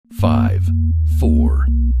5, 4,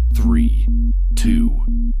 3, 2,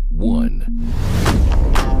 1.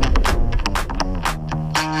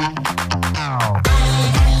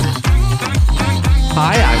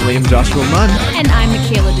 Hi, I'm Liam Joshua Munn. And I'm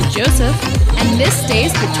Michaela DeJoseph, and this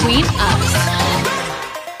stays between us.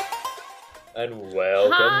 And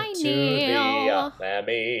welcome Hi, to Neil. the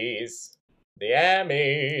Emmys. The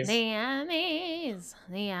Emmys. The Emmys.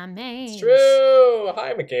 The Emmys. It's true.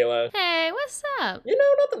 Hi, Michaela. Hey, what's up? You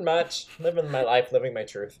know, nothing much. Living my life, living my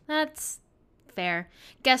truth. That's fair.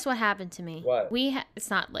 Guess what happened to me? What? It's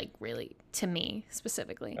not like really to me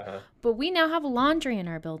specifically, Uh-huh. but we now have laundry in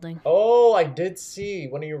our building. Oh, I did see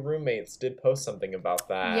one of your roommates did post something about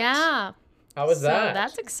that. Yeah. How was that? So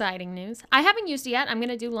that's exciting news. I haven't used it yet. I'm going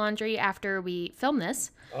to do laundry after we film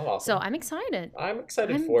this. Oh, awesome. So I'm excited. I'm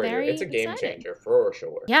excited I'm for you. very It's a game excited. changer for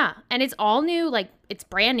sure. Yeah. And it's all new, like it's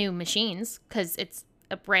brand new machines because it's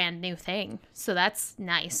a brand new thing. So that's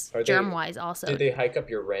nice. Are they- Germ-wise also. Did they hike up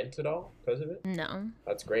your rent at all because of it? No.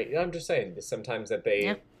 That's great. Yeah, I'm just saying. Sometimes that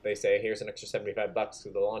they say, here's an extra $75 to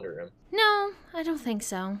the laundry room. No, I don't think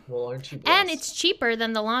so. Well, aren't you blessed? And it's cheaper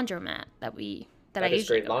than the laundromat that I That is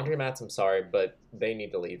usually great. go in. Laundromats, I'm sorry, but they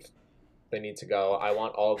need to leave. They need to go. I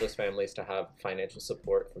want all of those families to have financial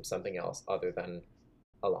support from something else other than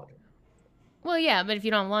a laundromat. Well, yeah, but if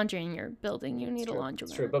you don't have laundry in your building, you need a laundromat.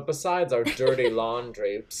 It's true. But besides our dirty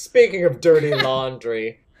laundry, speaking of dirty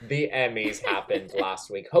laundry, the Emmys happened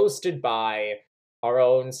last week, hosted by our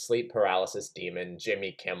own sleep paralysis demon,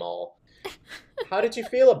 Jimmy Kimmel. How did you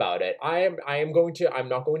feel about it? I'm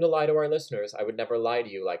not going to lie to our listeners. I would never lie to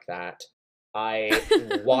you like that.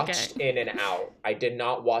 I watched in and out. I did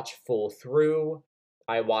not watch full through.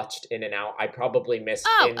 I watched in and out. I probably missed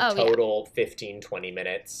total 15, 20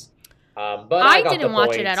 minutes. But I got didn't the watch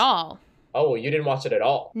point. it at all. Oh, you didn't watch it at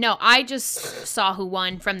all? No, I just saw who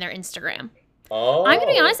won from their Instagram. Oh. I'm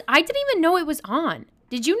gonna be honest, I didn't even know it was on.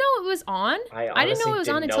 Did you know it was on? I didn't know honestly it was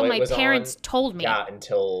didn't on know until it my was parents on. told me. Yeah,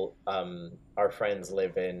 until our friends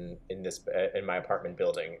live in my apartment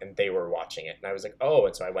building, and they were watching it, and I was like, oh,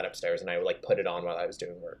 and so I went upstairs and I like put it on while I was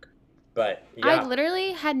doing work. But yeah, I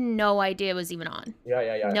literally had no idea it was even on.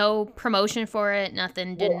 yeah. No promotion for it,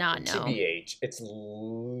 nothing, did not know. TBH, it's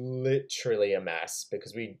literally a mess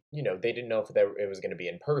because they didn't know if it was going to be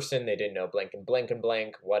in person. They didn't know blank and blank and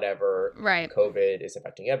blank, whatever. Right. COVID is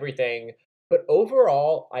affecting everything. But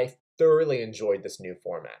overall, I thoroughly enjoyed this new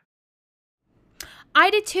format. I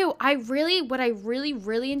did too. What I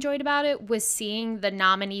really enjoyed about it was seeing the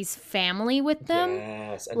nominees' family with them.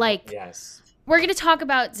 Yes. Yes. We're going to talk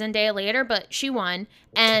about Zendaya later, but she won.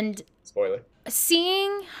 And Spoiler.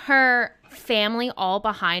 seeing her family all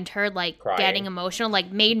behind her, like, Crying. getting emotional,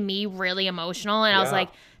 like, made me really emotional. And I was Yeah. like,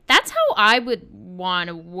 that's how I would want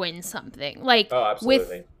to win something. Like, Oh,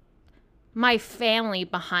 absolutely. with my family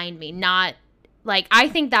behind me. Not, like, I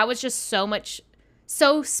think that was just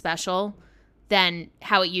so special than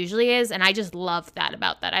how it usually is. And I just love that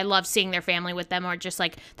about that. I love seeing their family with them, or just,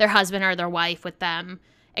 like, their husband or their wife with them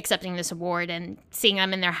accepting this award, and seeing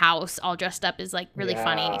them in their house all dressed up is like really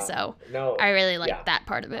funny. So No, I really like that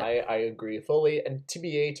part of it. I agree fully. And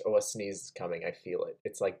TBH, a sneeze is coming. I feel it.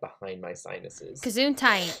 It's like behind my sinuses. Kazoon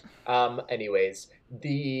tight. Anyways,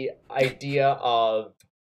 the idea of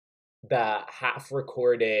the half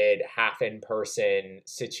recorded, half in person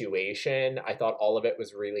situation, I thought all of it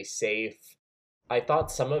was really safe. I thought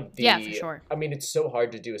some of the for sure. I mean, it's so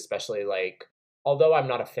hard to do, especially like, although I'm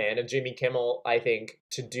not a fan of Jimmy Kimmel, I think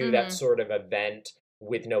to do that sort of event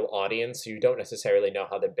with no audience, so you don't necessarily know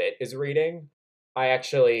how the bit is reading.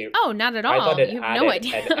 Oh, not at all. I thought it you have added no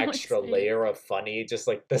idea. an extra layer of funny, just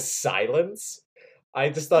like the silence. I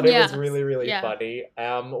just thought it was really, really funny.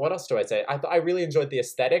 What else do I say? I really enjoyed the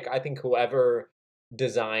aesthetic. I think whoever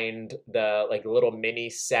designed the like little mini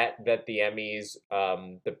set that the Emmys,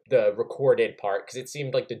 the recorded part, because it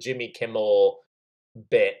seemed like the Jimmy Kimmel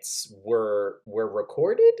bits were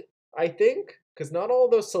recorded, I think, because not all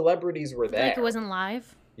those celebrities were there. Like it wasn't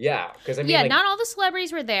live? Yeah, because I mean, not all the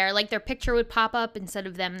celebrities were there. Like their picture would pop up instead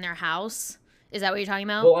of them in their house. Is that what you're talking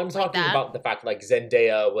about? Well, I'm talking about the fact like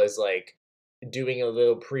Zendaya was like doing a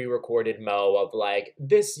little pre-recorded mo of like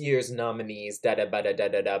this year's nominees, but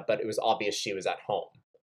it was obvious she was at home.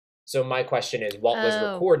 So my question is, what was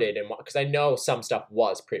recorded and what? Because I know some stuff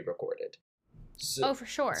was pre-recorded. So, for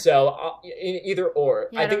sure. So either or,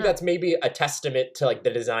 Yeah, I think that's maybe a testament to like the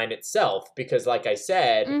design itself, because like I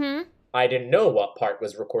said, I didn't know what part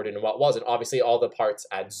was recorded and what wasn't. Obviously, all the parts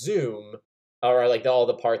at Zoom, or like all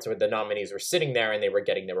the parts where the nominees were sitting there and they were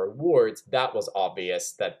getting their awards, that was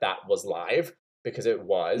obvious that was live, because it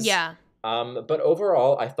was. Yeah. But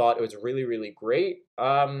overall, I thought it was really, really great.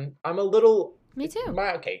 I'm a little Me too.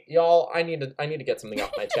 Okay, y'all, I need to get something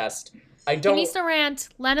off my chest. I don't. He needs to rant.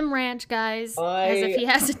 Let him rant, guys. As if he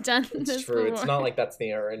hasn't done It's this true. before. It's not like that's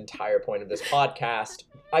the entire point of this podcast.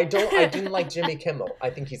 I didn't like Jimmy Kimmel. I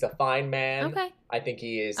think he's a fine man. Okay. I think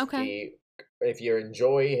he is Okay. if you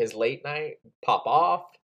enjoy his late night, pop off.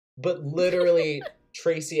 But literally,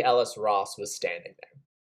 Tracy Ellis Ross was standing there.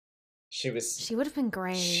 She would have been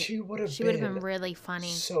great. She would have been really funny.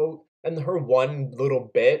 So, and her one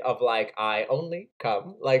little bit of like, I only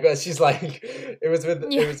come, like she's like, it was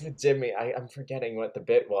with Jimmy. I'm forgetting what the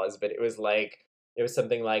bit was, but it was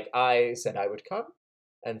something like, I said I would come,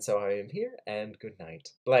 and so I am here, and good night.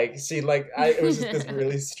 Like it was just this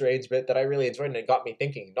really strange bit that I really enjoyed, and it got me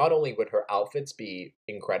thinking. Not only would her outfits be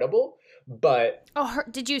incredible, but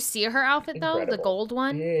did you see her outfit though? The gold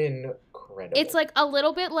one. Incredible. It's like a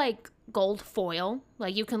little bit like gold foil.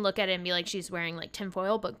 Like you can look at it and be like she's wearing like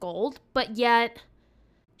tinfoil, but gold. But yet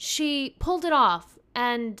she pulled it off,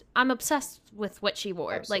 and I'm obsessed with what she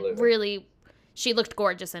wore. Absolutely. Like really, she looked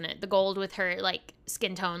gorgeous in it. The gold with her like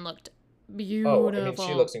skin tone looked beautiful. Oh, I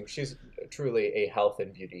mean, she's truly a health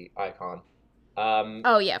and beauty icon.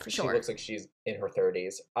 Oh yeah, for sure. She looks like she's in her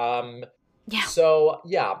 30s. Yeah. So,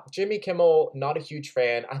 yeah, Jimmy Kimmel, not a huge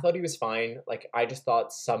fan. I thought he was fine. Like, I just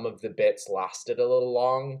thought some of the bits lasted a little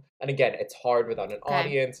long. And again, it's hard without an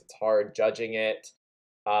audience. It's hard judging it.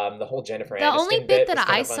 The whole Jennifer Aniston only bit that was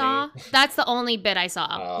I kinda saw, funny. that's the only bit I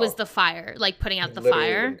saw, was the fire, like putting out the Literally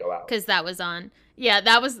fire, wouldn't go out. because that was on. Yeah,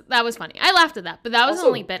 that was funny. I laughed at that, but that was the Also,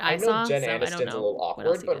 only bit I know saw. Jen so Aniston's I don't know a little what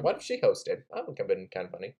else awkward, he but did. what if she hosted? That would have been kind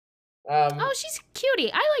of funny. Oh, she's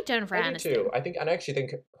cutie. I like Jennifer I do Aniston. too. I actually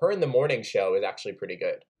think her in the morning show is actually pretty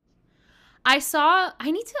good. I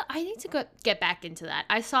need to get back into that.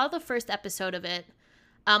 I saw the first episode of it,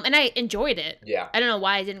 and I enjoyed it. Yeah. I don't know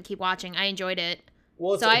why I didn't keep watching. I enjoyed it.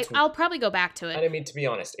 Well, So I'll probably go back to and I it. mean, to be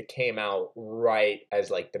honest, it came out right as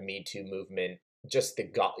like the Me Too movement, just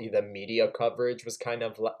the media coverage was kind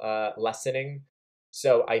of lessening.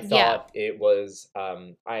 So I thought it was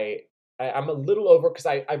I'm a little over, because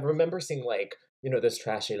I remember seeing like, this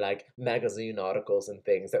trashy like magazine articles and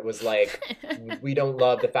things that was like, we don't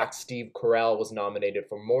love the fact Steve Carell was nominated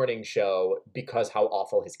for morning show because how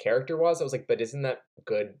awful his character was. I was like, but isn't that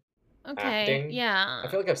good Okay. acting? Yeah. I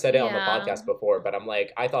feel like I've said it on the Yeah. podcast before, but I'm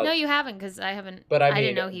like, I thought No, you haven't, because I haven't. But I mean,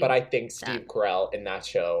 didn't know he. but I think Steve that. Carell in that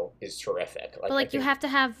show is terrific. But like, you have to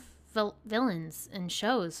have villains in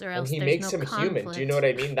shows, or and else he there's makes no him conflict. human. Do you know what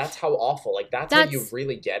I mean? That's how awful. Like that's how you That's-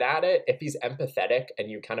 really get at it. If he's empathetic and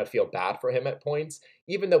you kind of feel bad for him at points,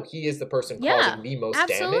 even though he is the person causing the most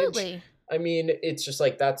damage. Absolutely. I mean, it's just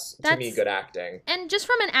like that's to me good acting. And just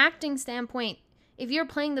from an acting standpoint, if you're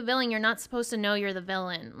playing the villain, you're not supposed to know you're the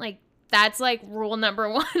villain. Like that's like rule number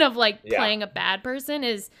one of like playing a bad person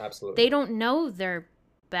is Absolutely they don't know they're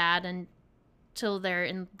bad until they're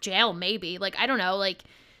in jail. Maybe like I don't know. Like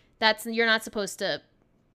you're not supposed to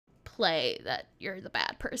play that you're the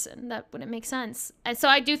bad person. That wouldn't make sense. And so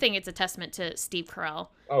I do think it's a testament to Steve Carell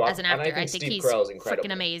as an actor. I think Steve he's Carell is incredible.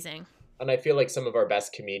 freaking amazing. And I feel like some of our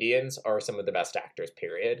best comedians are some of the best actors,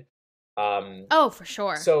 period. Oh, for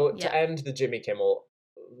sure. So to end the Jimmy Kimmel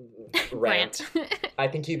rant, I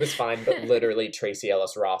think he was fine, but literally Tracy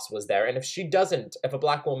Ellis Ross was there. And if a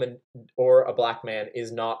black woman or a black man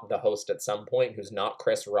is not the host at some point, who's not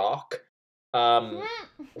Chris Rock,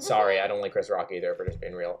 sorry, I don't like Chris Rock either, but just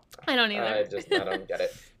being real. I don't either. I don't get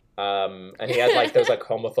it. And he had like those like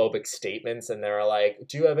homophobic statements, and they were like,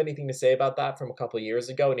 "Do you have anything to say about that from a couple of years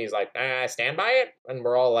ago?" And he's like, "I stand by it." And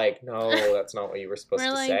we're all like, "No, that's not what you were supposed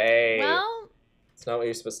to say. Well, it's not what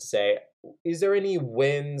you're supposed to say." Is there any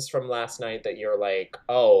wins from last night that you're like,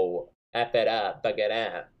 "Oh, F it up, bug it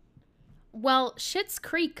up"? Well, Schitt's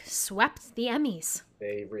Creek swept the Emmys.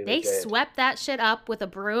 They really They did. swept that shit up with a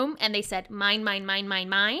broom, and they said, mine, mine, mine, mine,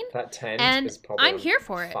 mine. That tent And is probably I'm here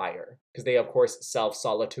for it. fire. Because they, of course,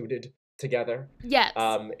 self-solituded together Yes.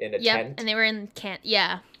 in a Yep, tent. and they were in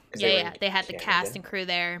Yeah. 'Cause Yeah, they were yeah. in They had the Canada. cast and crew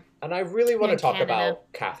there. And I really want in to talk Canada.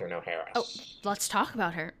 about Catherine O'Hara. Oh, let's talk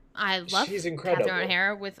about her. I love She's incredible. Catherine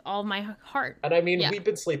O'Hara with all my heart. And I mean, Yeah. we've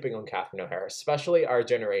been sleeping on Catherine O'Hara. Especially our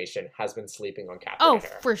generation has been sleeping on Catherine Oh,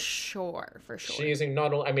 O'Hara. for sure, for sure. She's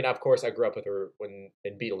not only, I mean, of course, I grew up with her in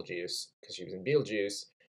Beetlejuice, because she was in Beetlejuice,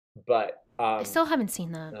 but... I still haven't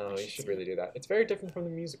seen that. No, you should really do that. It's very different from the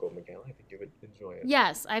musical, Miguel. I think you would enjoy it.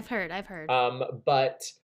 Yes, I've heard.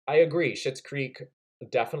 But I agree. Schitt's Creek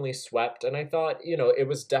definitely swept, and I thought, it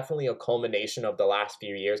was definitely a culmination of the last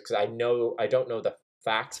few years, because I don't know the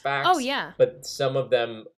facts. Oh, yeah. But some of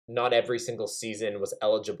them, not every single season was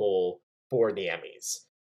eligible for the Emmys.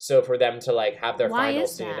 So for them to like have their Why final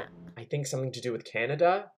is scene, that? I think something to do with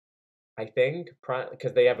Canada. I think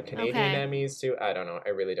because they have a Canadian Okay. Emmys too. I don't know. I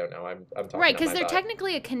really don't know. I'm talking Right, out because my they're butt.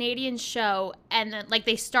 technically a Canadian show, and then like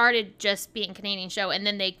they started just being a Canadian show, and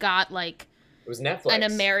then they got like It was Netflix. an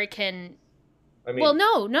American. I mean, Well,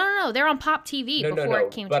 no. They're on Pop TV no, before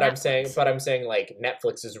it came But to I'm Netflix. saying like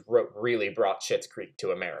Netflix has really brought Schitt's Creek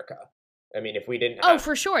to America. I mean, if we didn't Oh, have,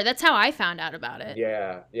 for sure. That's how I found out about it.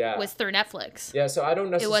 yeah, Was through Netflix. yeah. So I don't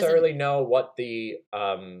It wasn't. necessarily know what the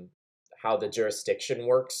how the jurisdiction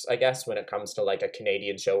works. I guess when it comes to like a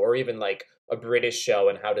Canadian show or even like a British show,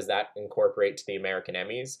 and how does that incorporate to the American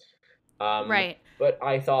Emmys? Right. But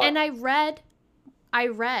I thought, And I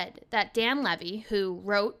read that Dan Levy, who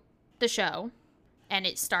wrote the show and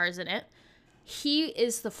it stars in it, he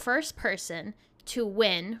is the first person to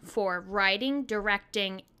win for writing,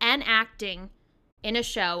 directing, and acting in a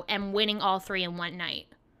show and winning all three in one night.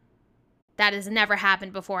 That has never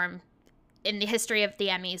happened before in the history of the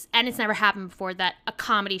Emmys, and it's never happened before that a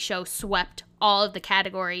comedy show swept all of the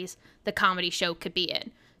categories the comedy show could be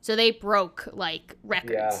in. So they broke like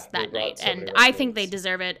records Yeah, they that brought night, so and many I think they records.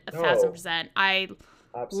 deserve it No. 1,000%. I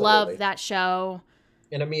absolutely. love that show.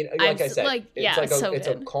 And I mean, I'm like I s- said, like, it's yeah, like so it's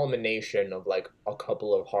a good. culmination of like a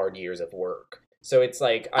couple of hard years of work. So it's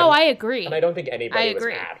like, I agree. and I don't think anybody I was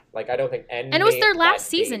agree. mad. Like I don't think any. And it was their last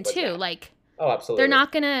that date season was too. mad. Like Oh, absolutely. they're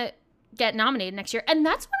not gonna get nominated next year. And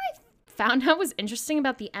that's what I found out was interesting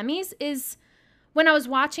about the Emmys is when I was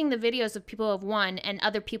watching the videos of people who have won and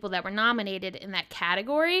other people that were nominated in that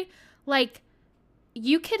category, like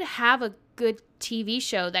you could have a good TV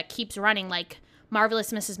show that keeps running like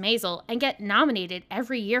Marvelous Mrs. Maisel and get nominated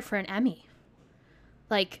every year for an Emmy.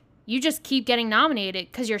 Like you just keep getting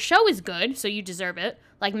nominated because your show is good, so you deserve it,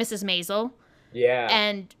 like Mrs. Maisel.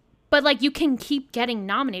 Yeah. But like you can keep getting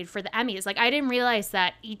nominated for the Emmys. Like I didn't realize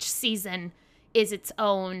that each season is its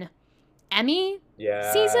own Emmy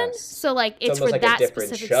season. So like it's almost for like a that different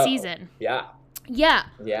specific show. season. Yeah. Yeah.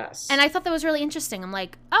 Yes. And I thought that was really interesting. I'm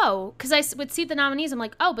like, oh, because would see the nominees. I'm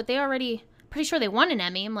like, oh, but they already pretty sure they won an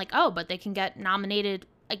Emmy. I'm like, oh, but they can get nominated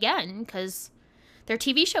again because their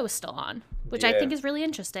TV show is still on, which I Yeah. think is really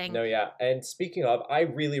interesting. No, yeah. And speaking of, I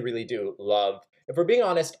really, really do love. If we're being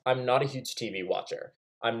honest, I'm not a huge TV watcher.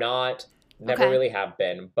 I'm not. Never Okay. really have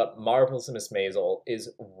been. But Marvelous Miss Maisel is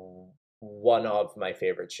one of my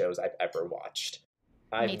favorite shows I've ever watched.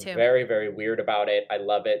 I'm Me too. very, very weird about it. I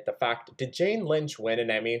love it. The fact, did Jane Lynch win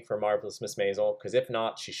an Emmy for Marvelous Miss Maisel? Because if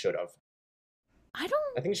not, she should have. I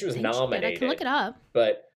don't I think she was think she did. nominated. I can look it up.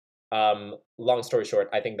 But long story short,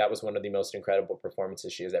 I think that was one of the most incredible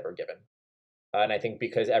performances she has ever given. And I think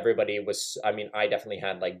because everybody was, I mean, I definitely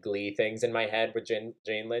had like Glee things in my head with Jane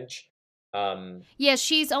Lynch. Yeah,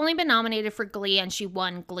 she's only been nominated for Glee, and she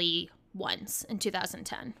won Glee once in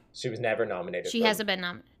 2010. She was never nominated. She hasn't been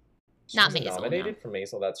nominated. She Not wasn't Maisel, nominated no. for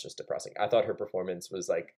Maisel. That's just depressing. I thought her performance was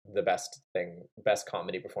like the best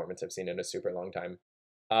comedy performance I've seen in a super long time.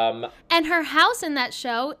 And her house in that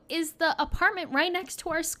show is the apartment right next to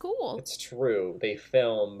our school. It's true. They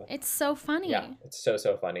film. It's so funny. Yeah, it's so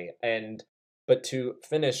funny. But to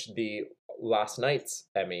finish the last night's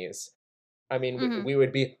Emmys, I mean, Mhm. we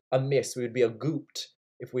would be amiss. We would be a gooped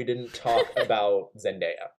if we didn't talk about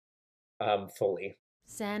Zendaya, fully.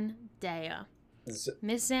 Zendaya. Z-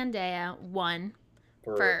 Miss Zendaya won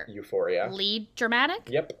for Euphoria. lead dramatic.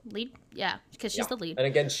 Yep. Lead, yeah, because she's Yeah. the lead. And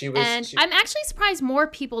again, she was. And I'm actually surprised more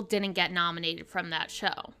people didn't get nominated from that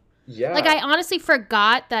show. yeah. Like, I honestly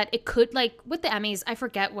forgot that it could, like, with the Emmys, I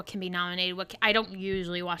forget what can be nominated. I don't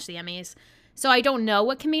usually watch the Emmys, so I don't know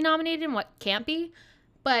what can be nominated and what can't be.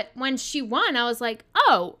 But when she won, I was like,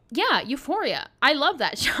 oh, yeah, Euphoria. I love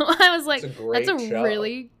that show. I was like, It's a great that's a show.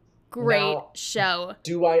 really great Now- show.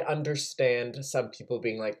 Do I understand some people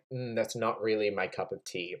being like, that's not really my cup of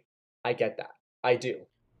tea? I get that. I do.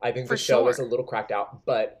 I think For the show is a sure. little cracked out,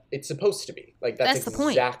 but it's supposed to be. Like, that's That's the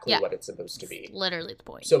point. exactly Yeah. what it's supposed to be. Literally the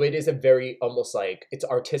point. So it is a very, almost like, it's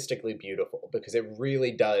artistically beautiful because it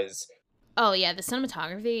really does. Oh, yeah, the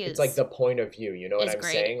cinematography is... It's like the point of view, you know what is I'm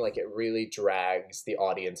great. saying? Like, it really drags the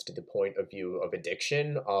audience to the point of view of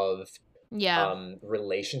addiction, of Yeah.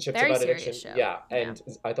 relationships Very about serious addiction. show. Yeah, and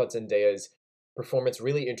I thought Zendaya's performance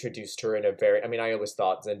really introduced her in a very. I mean, I always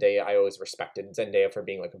thought Zendaya. I always respected Zendaya for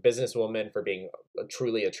being like a businesswoman, for being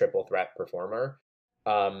truly a triple threat performer.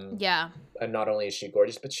 Yeah. And not only is she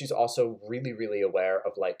gorgeous, but she's also really, really aware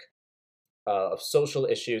of like of social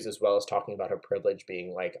issues as well as talking about her privilege,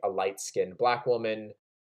 being like a light skinned Black woman.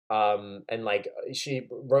 And like she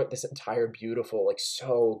wrote this entire beautiful, like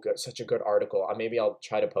so good, such a good article. Maybe I'll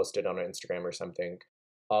try to post it on her Instagram or something,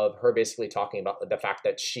 of her basically talking about the fact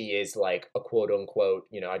that she is like a quote unquote,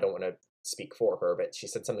 I don't want to speak for her, but she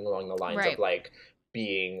said something along the lines Right. of like,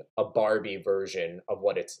 being a Barbie version of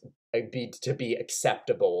what it's to be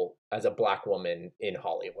acceptable as a Black woman in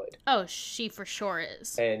Hollywood. Oh, she for sure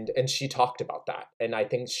is. And she talked about that, and I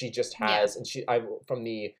think she just has, and from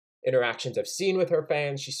the interactions I've seen with her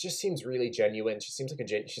fans, she just seems really genuine. She seems like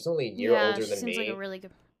she's only a year older than me. Seems like a really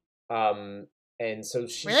good. And so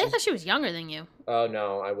she really, I thought she was younger than you. Oh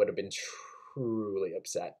no, I would have been truly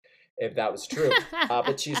upset if that was true.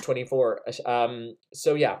 But she's 24.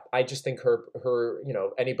 So yeah, I just think her,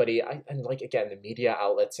 anybody, and like, again, the media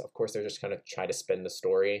outlets, of course, they're just kind of try to spin the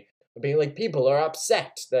story, being like, people are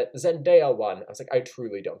upset that Zendaya won. I was like, I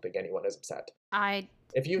truly don't think anyone is upset.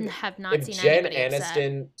 If Jen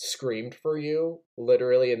Aniston screamed for you,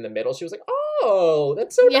 literally in the middle, she was like, oh,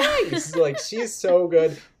 that's so nice. Like, she's so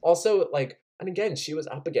good. Also, like, and again, she was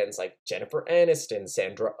up against like Jennifer Aniston,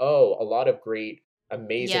 Sandra Oh, a lot of great,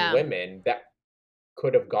 amazing women that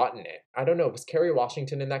could have gotten it. I don't know. Was Kerry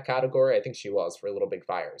Washington in that category? I think she was for Little Big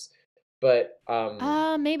Fires. But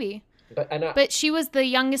maybe. But she was the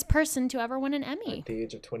youngest person to ever win an Emmy at the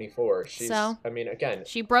age of 24. I mean, again,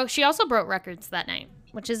 she also broke records that night,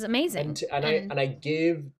 which is amazing. And I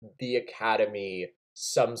give the Academy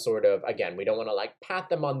some sort of, again, we don't want to like pat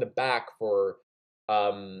them on the back for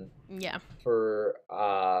having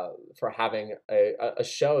a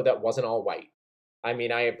show that wasn't all white. I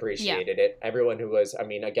mean, I appreciated it. Everyone who was, I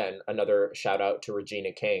mean, again, another shout out to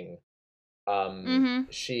Regina King.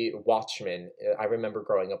 She Watchmen, I remember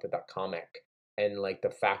growing up with that comic, and like the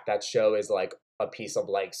fact that show is like a piece of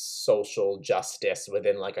like social justice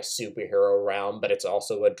within like a superhero realm, but it's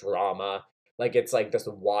also a drama. Like, it's like this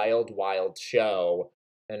wild show,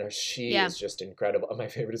 and she is just incredible. And my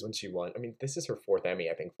favorite is when she won. I mean, this is her 4th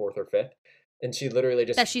Emmy, I think 4th or 5th. And she literally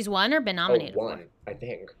just... That she's won or been nominated won, for? I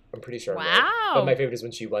think. I'm pretty sure. Wow. Right. But my favorite is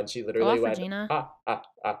when she won. She literally went, Regina.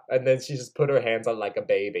 And then she just put her hands on like a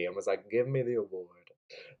baby and was like, give me the award.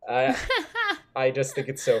 I just think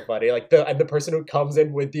it's so funny. Like, the person who comes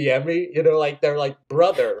in with the Emmy, like, they're like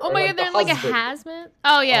brother. Oh my God, they're like a hazmat?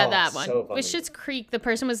 Oh yeah, that one. So funny. With Schitt's Creek, the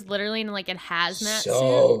person was literally in like a hazmat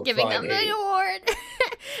so suit giving them the award.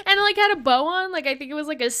 And like had a bow on, like I think it was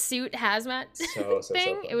like a suit hazmat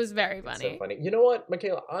thing. It was very funny. So funny. You know what,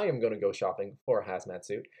 Michaela? I am going to go shopping for a hazmat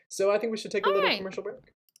suit. So I think we should take a little commercial break.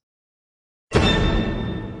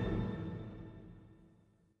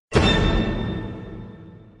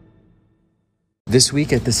 This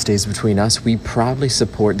week at This Stays Between Us, we proudly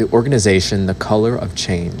support the organization The Color of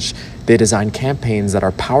Change. They design campaigns that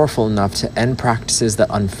are powerful enough to end practices that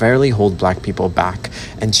unfairly hold Black people back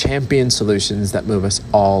and champion solutions that move us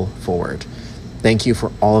all forward. Thank you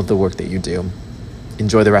for all of the work that you do.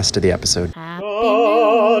 Enjoy the rest of the episode.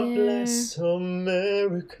 God bless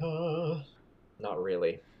America. Not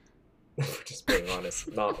really. Just being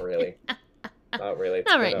honest. Not really. Not really.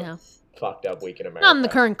 It's not right now. Fucked up week in America. Not in the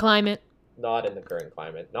current climate. Not in the current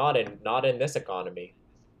climate. Not in this economy.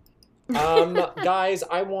 Guys,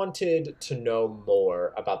 I wanted to know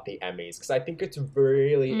more about the Emmys because I think it's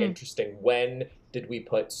really interesting. When did we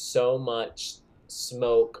put so much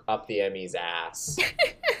smoke up the Emmys' ass?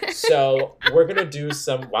 So we're gonna do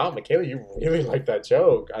some. Wow, Michaela, you really like that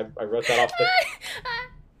joke. I wrote that off the.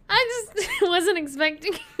 I just wasn't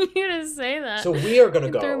expecting you to say that. So we are gonna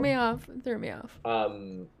go. It threw me off.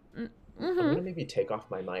 I'm gonna maybe take off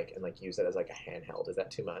my mic and like use it as like a handheld. Is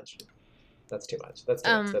that too much? That's too much. That's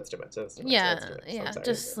too much. That's too much. That's too much. Yeah, That's too much. yeah.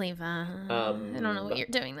 Just leave. I don't know what you're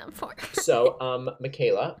doing that for. So,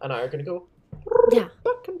 Michaela and I are gonna go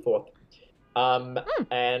back and forth.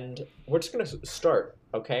 And we're just gonna start.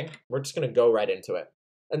 Okay, we're just gonna go right into it.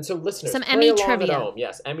 And so, listeners, some play Emmy along trivia. at home.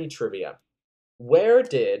 Yes, Emmy trivia. Where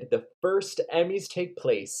did the first Emmys take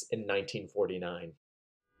place in 1949?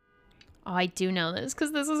 Oh, I do know this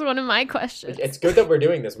because this is one of my questions. It's good that we're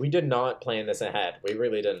doing this. We did not plan this ahead. We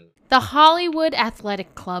really didn't. The Hollywood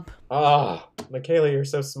Athletic Club. Ah, Michaela, you're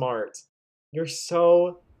so smart. You're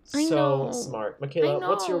so smart. Michaela,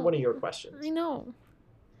 what's one of your questions? I know.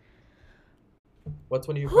 What's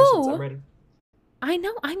one of your questions? I'm ready. I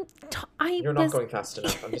know. You're not going fast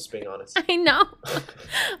enough. I'm just being honest. I know.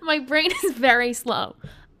 My brain is very slow.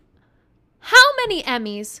 How many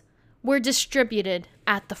Emmys were distributed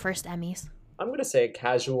at the first Emmys? I'm going to say a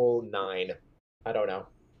casual 9. I don't know.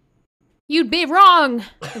 You'd be wrong.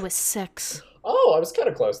 It was 6. Oh, I was kind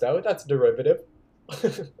of close, though. That's derivative.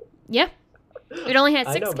 Yeah. It only had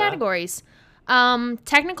 6 categories.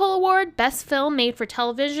 Technical award, best film made for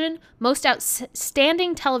television, most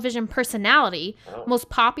outstanding television personality, most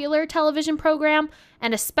popular television program,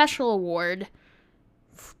 and a special award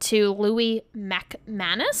to Louis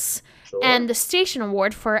McManus. Sure. And the Station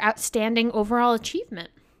Award for Outstanding Overall Achievement.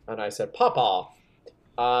 And I said, pop off.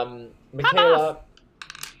 Michaela,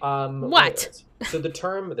 What? So the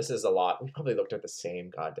term, this is a lot. We probably looked at the same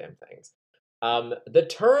goddamn things. The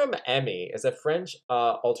term Emmy is a French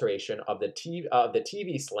alteration of the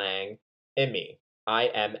TV slang Emmy,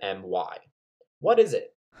 I-M-M-Y. What is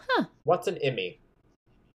it? Huh. What's an Emmy?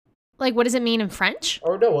 Like, what does it mean in French?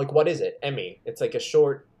 Or no, like, what is it? Emmy. It's like a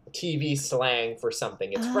short TV slang for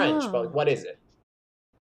something. It's French, but like, what is it?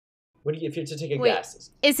 What do you, if you had to take a guess?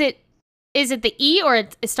 Is it the E or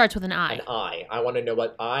it starts with an I? An I. I want to know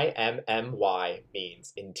what I-M-M-Y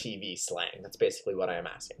means in TV slang. That's basically what I am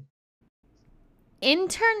asking.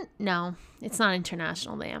 No, it's not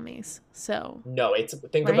international, the Emmys. So no, it's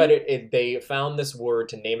think right? about it. They found this word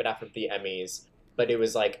to name it after the Emmys, but it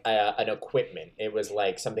was like an equipment. It was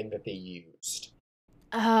like something that they used.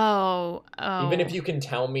 Oh. Even if you can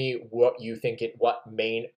tell me what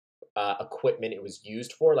main equipment it was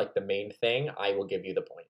used for, like the main thing, I will give you the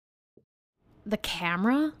point. The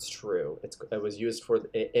camera? It's true. It was used for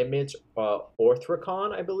the image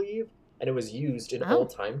orthicon, I believe, and it was used in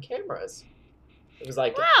old-time cameras. It was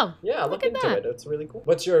like, wow, yeah, look into that. it. It's really cool.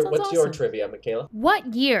 What's your awesome. trivia, Michaela?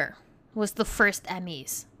 What year was the first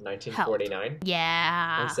Emmys? 1949. Held?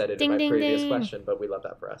 Yeah. I said it ding, in my ding, previous ding. question, but we love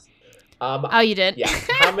that for us. Oh, you did? Yeah.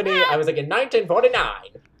 How many? I was like in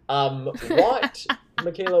 1949. What,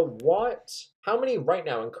 Michaela? How many right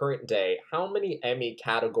now in current day? How many Emmy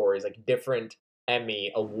categories, like different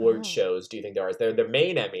Emmy award shows, do you think there are? They're the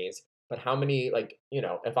main Emmys, but how many? Like, you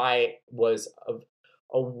know, if I was a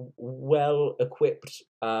well-equipped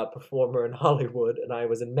performer in Hollywood and I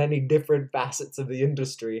was in many different facets of the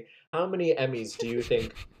industry, how many Emmys do you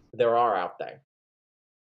think there are out there?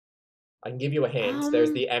 I can give you a hint.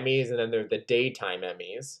 There's the Emmys and then there's the daytime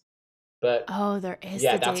Emmys. But there is.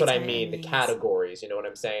 yeah, the that's what I daytime mean. The Emmys. categories, you know what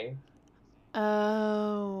I'm saying?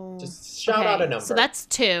 Oh. Just shout out a number. So that's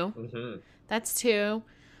 2. Mm-hmm. That's 2.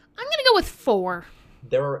 I'm gonna go with 4.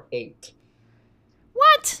 There are 8.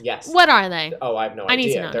 What? Yes. What are they? Oh, I have no I idea.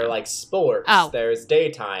 need to know They're now. like sports. Oh. There's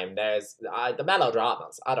daytime. There's the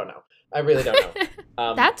melodramas. I don't know. I really don't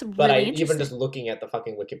know. That's but really even interesting. just looking at the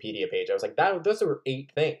fucking Wikipedia page, I was like, those are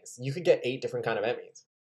 8 things. You could get 8 different kind of Emmys.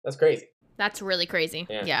 That's crazy. That's really crazy.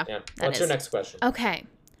 Yeah. What's your next question? Okay.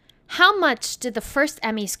 How much did the first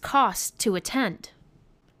Emmys cost to attend?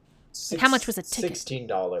 How much was a ticket?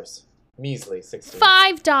 $16. Measly $16.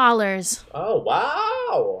 $5. Oh,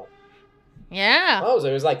 wow. Yeah. Oh, so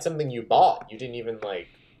it was like something you bought. You didn't even like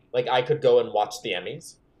I could go and watch the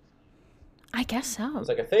Emmys. I guess so. It was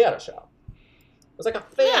like a theater show. It was like a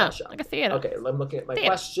theater show. Like a theater. Okay, I'm looking at my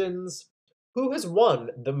questions. Who has won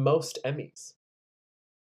the most Emmys?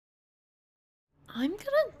 I'm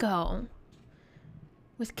gonna go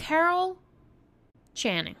with Carol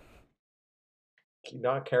Channing.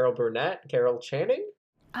 Not Carol Burnett, Carol Channing?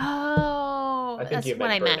 Oh, I think that's you what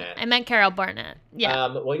I meant meant. Burnett. I meant Carol Burnett. Yeah.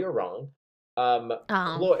 Well, you're wrong.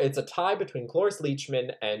 Oh. It's a tie between Cloris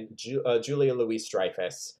Leachman and Julia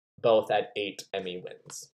Louis-Dreyfus, both at 8 Emmy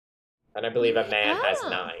wins. And I believe a man has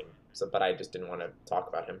 9. But I just didn't want to talk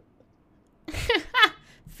about him.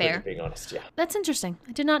 Fair. Just being honest, yeah. That's interesting.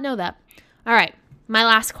 I did not know that. All right. My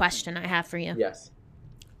last question I have for you. Yes.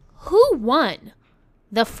 Who won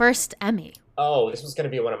the first Emmy? Oh, this was going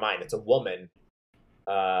to be one of mine. It's a woman.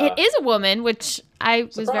 It is a woman, which I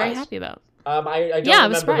was very Surprised. happy about. I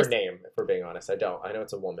don't remember her name, if we're being honest. I don't. I know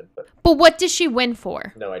it's a woman, but But what did she win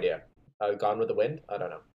for? no idea. Gone with the Wind? I don't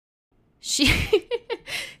know.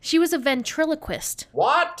 She was a ventriloquist.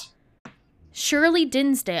 What? Shirley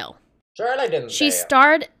Dinsdale. Shirley Dinsdale. She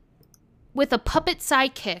starred with a puppet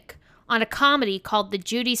sidekick on a comedy called The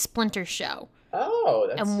Judy Splinter Show. Oh,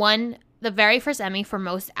 that's... And won the very first Emmy for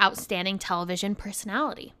Most Outstanding Television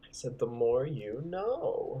Personality. I said the more you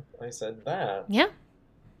know. I said that. Yeah.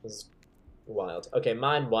 It was wild. Okay,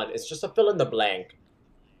 mine won. It's just a fill in the blank.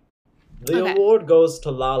 The award goes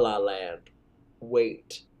to La La Land.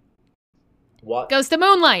 Wait. What? Goes to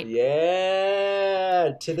Moonlight.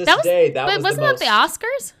 Yeah. To this That day, that was But wasn't the most... that the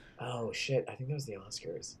Oscars? Oh, shit. I think that was the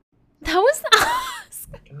Oscars. That was the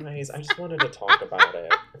Oscars. Guys, I just wanted to talk about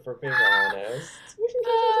it, if we're being honest.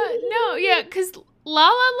 No, yeah, because La La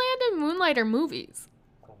Land and Moonlight are movies.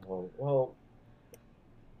 Oh, well,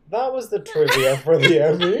 that was the trivia for the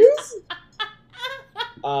Emmys.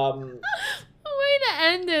 Way to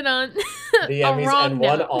end it on The a Emmys wrong and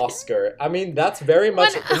one note. Oscar. I mean, that's very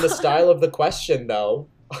much in the style of the question, though.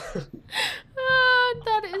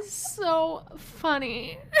 That is so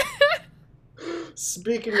funny.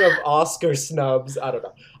 Speaking of Oscar snubs, I don't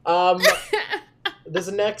know. This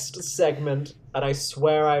next segment, and I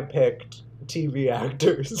swear I picked TV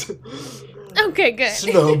actors. Okay, good.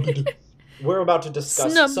 Snubbed. We're about to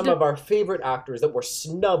discuss Snubbed. some of our favorite actors that were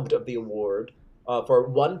snubbed of the award. for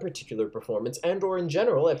one particular performance, and or in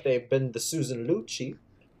general, if they've been the Susan Lucci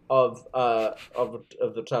of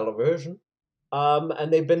the television.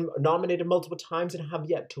 And they've been nominated multiple times and have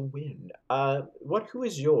yet to win. Who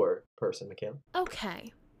is your person, Mikhail?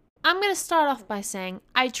 Okay. I'm going to start off by saying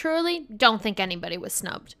I truly don't think anybody was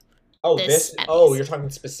snubbed. Oh, this Emmys. Oh, you're talking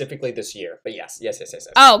specifically this year. But yes.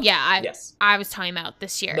 Oh, yeah. Yes. I was talking about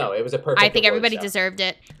this year. No, it was a perfect I think award everybody show. deserved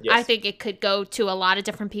it. Yes. I think it could go to a lot of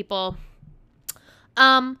different people.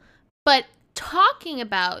 But talking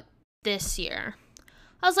about this year,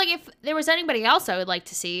 I was like, if there was anybody else I would like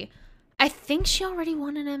to see, I think she already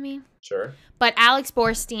won an Emmy. Sure. But Alex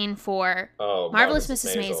Borstein for Oh, Marvelous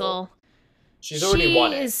Mrs. Maisel. She's already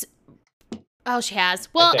won it. Oh, she has.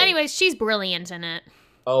 Well, think. anyways, she's brilliant in it.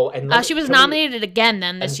 Oh, and She was nominated again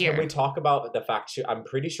then this year. Can we talk about the fact I'm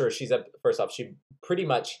pretty sure first off, she pretty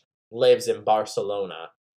much lives in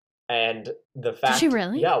Barcelona. And the fact... Did she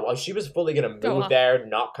really? Yeah, well, she was fully going to move there,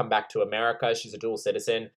 not come back to America. She's a dual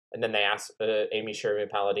citizen. And then they asked, Amy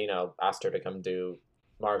Sherman-Palladino asked her to come do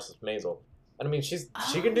Marvelous Maisel. And I mean, she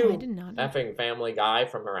can do effing Family Guy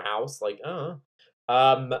from her house. Like,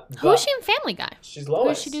 Who is she in Family Guy? She's Lois. Who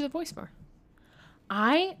does she do the voice for?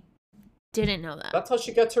 I didn't know that. That's how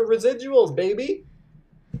she gets her residuals, baby.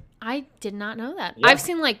 I did not know that. Yeah. I've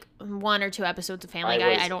seen like 1 or 2 episodes of Family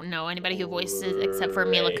Guy. I don't know anybody who voices it except for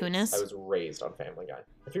Mila Kunis. I was raised on Family Guy.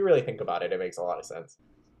 If you really think about it, it makes a lot of sense.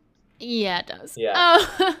 Yeah, it does. Yeah.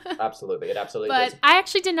 Oh. Absolutely. It absolutely does. But I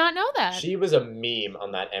actually did not know that. She was a meme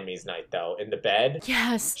on that Emmys night, though, in the bed.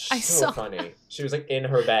 Yes, I so saw. Funny. She was like in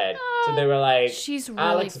her bed. So they were like, she's really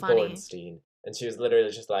Alex funny. Borstein. And she was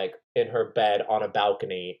literally just like in her bed on a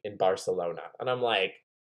balcony in Barcelona. And I'm like,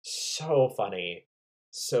 so funny.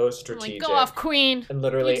 So strategic. Like, go off, queen. And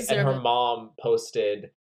literally, and her it. mom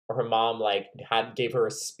posted, or her mom like gave her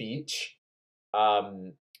a speech,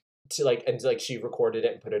 she recorded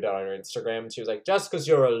it and put it on her Instagram. And she was like, "Just because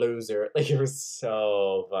you're a loser," like it was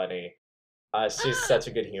so funny. She's such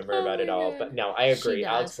a good humor about it all. But no, I agree.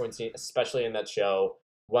 Alex Borstein, especially in that show,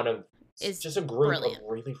 it's just a group of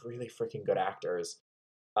really, really freaking good actors.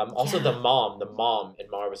 Also the mom in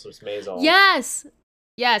Marvelous Mrs. Maisel.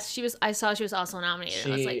 Yes, she was. I saw she was also nominated.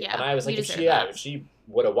 I was like, yeah. And I was like, if she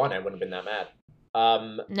would have won, I wouldn't have been that mad.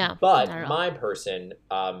 No, but my person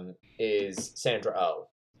is Sandra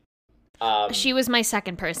Oh. She was my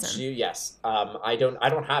second person. I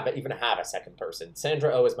don't even have a second person.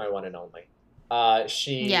 Sandra Oh is my one and only. I love her.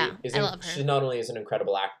 She not only is an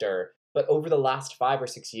incredible actor, but over the last 5 or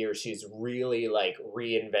 6 years, she's really like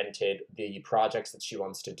reinvented the projects that she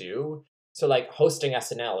wants to do. So, like, hosting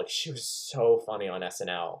SNL, like, she was so funny on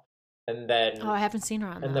SNL. And then... I haven't seen her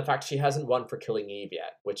on that. And the fact she hasn't won for Killing Eve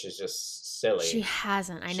yet, which is just silly. She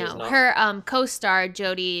hasn't, I know. Her co-star,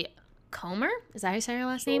 Jodie Comer, is that how you say her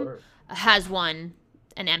last name? Has won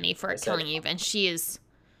an Emmy for Killing Eve, and she is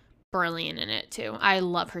brilliant in it, too. I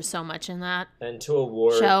love her so much in that And to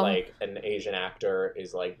award, show. Like, an Asian actor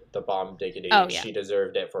is, like, the bomb diggity. She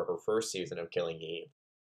deserved it for her first season of Killing Eve.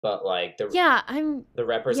 But, like, the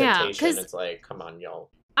representation, it's like, come on, y'all.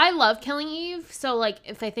 I love Killing Eve, so, like,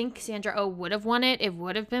 if I think Sandra Oh would have won it, it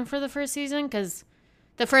would have been for the first season, because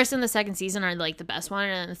the first and the second season are, like, the best one,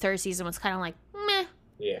 and the third season was kind of like, meh.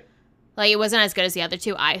 Yeah. Like, it wasn't as good as the other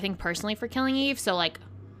two, I think, personally, for Killing Eve, so, like,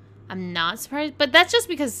 I'm not surprised. But that's just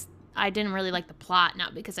because I didn't really like the plot,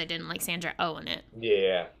 not because I didn't like Sandra Oh in it.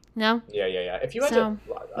 Yeah. No? Yeah. If you had to...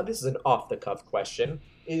 This is an off-the-cuff question.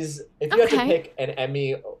 If you had to pick an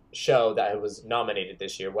Emmy show that was nominated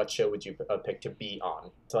this year, what show would you pick to be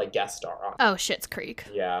on, to like guest star on? Oh, Schitt's Creek.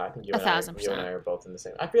 Yeah, I think you 1,000%. and I are both in the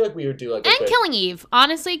same. I feel like we would do like Killing Eve.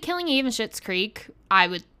 Honestly, Killing Eve and Schitt's Creek, I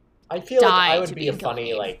feel like I would be a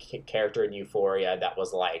funny like character in Euphoria that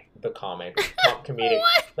was like the comedic,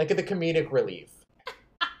 like the comedic relief.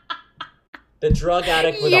 The drug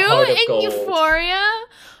addict with a heart of gold. Euphoria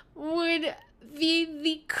would be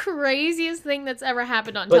the craziest thing that's ever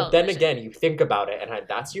happened on television. But then again, you think about it, and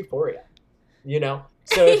that's Euphoria, you know?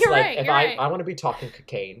 So it's like, if I want to be talking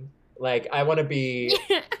cocaine, like, I want to be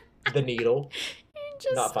the needle.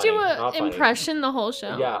 Just do an impression the whole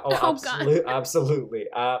show. Yeah, absolutely.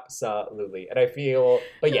 And I feel,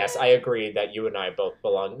 but yes, I agree that you and I both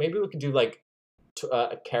belong. Maybe we could do, like,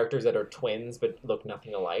 characters that are twins, but look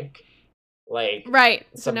nothing alike. Like, right,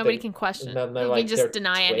 so nobody can question. You like, can just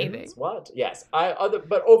deny anything. What? Yes,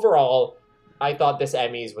 but overall, I thought this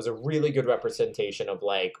Emmys was a really good representation of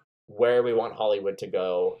like where we want Hollywood to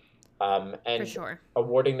go, and for sure,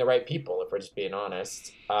 awarding the right people. If we're just being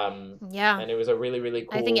honest, yeah, and it was a really, really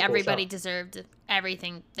cool. I think everybody deserved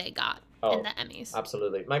everything they got in the Emmys.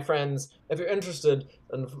 Absolutely, my friends. If you're interested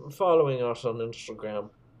in following us on Instagram,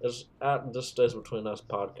 is at the Stays Between Us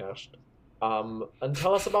podcast. And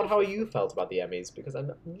tell us about how you felt about the Emmys, because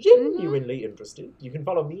I'm genuinely interested. You can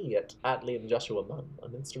follow me at Liam Joshua Munn on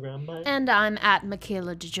Instagram. And I'm at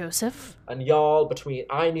Michaela DeJoseph. And y'all,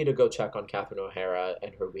 I need to go check on Catherine O'Hara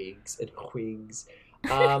and her wigs.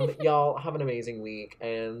 Y'all have an amazing week,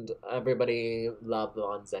 and everybody love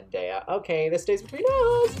on Zendaya. Okay, this Stays Between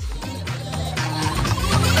Us.